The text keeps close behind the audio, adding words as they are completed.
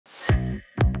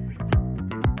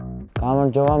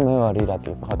გამარჯობა, მე ვარ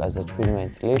ირაკლი, ხაკაზე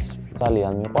 17 წლის.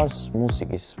 ძალიან მიყვარს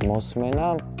მუსიკის მოსმენა,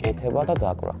 კეთება და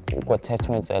დაკვრა. უკვე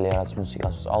 11 წელია რაც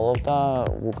მუსიკას ვსწავლობ და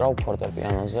ვუკრავ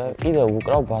ფორტეპიანოზე. კიდევ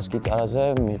ვუკრავ ბას-გიტარაზე,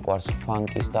 მიყვარს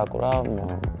ფანკის დაკვრა.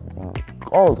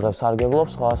 ყოველ დღეს სარგებლობ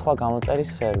სხვადასხვა გამოწერის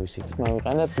სერვისით. მე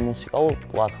ვიყენებ მუსიკალურ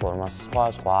პლატფორმას,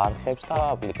 სხვადასხვა არხებს და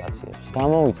აპლიკაციებს.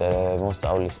 გამოვიწერე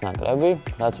მოსწავლის ნაკრები,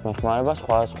 რაც მეხმარება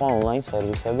სხვადასხვა ონლაინ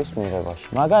სერვისების მიღებაში.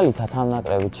 მაგალითად, ამ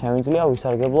ნაკრებით შემიძლია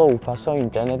ვისარგებლო უფასო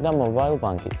ინტერნეტ და მობაილ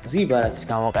ბანკით. გზის ბარათის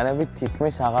გამოყენებით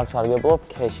თითქმის აღარ ვსარგებლობ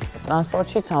ქეშით.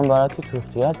 ტრანსპორტშიც ამ ბარათით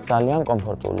ვიხდი, რაც ძალიან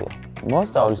კომფორტულია.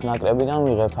 მოსწავლის ნაკრებიდან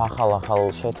ვიღებ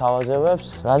ახალ შეთავაზებებს,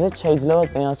 რაზეც შეიძლება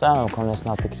წინასწარ არ მქონდეს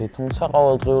ნაფიქრი, თუმცა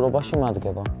ყოველდღიურობაში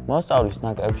მადგება. მოსწავლის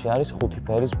ნაკრებში არის 5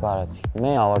 ფერის ბარათი.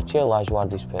 მე ავარჩიე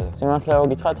ლაჟვარდის ფერს. სიმართლე რომ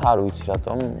გითხრათ, არ ვიცი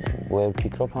რატომ ვერ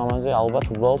ვფიქრობ ამაზე, ალბათ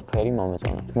უბრალოდ ფერი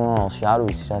მომეწონა. მომავალში არ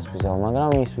ვიცი რას ვიზავ,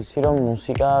 მაგრამ ის ვიცი რომ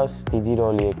მუსიკას დიდი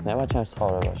როლი ექნება ჩემს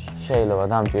ცხოვრებაში. შეიძლება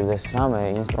დამჭირდეს რამე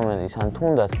ინსტრუმენტის ან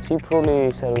თუნდაც ციფრული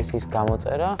სერვისის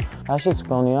გამოწერა, რაშიც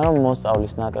მგონია რომ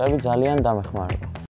მოსწავლის ნაკრები ძალიან დამეხმარება.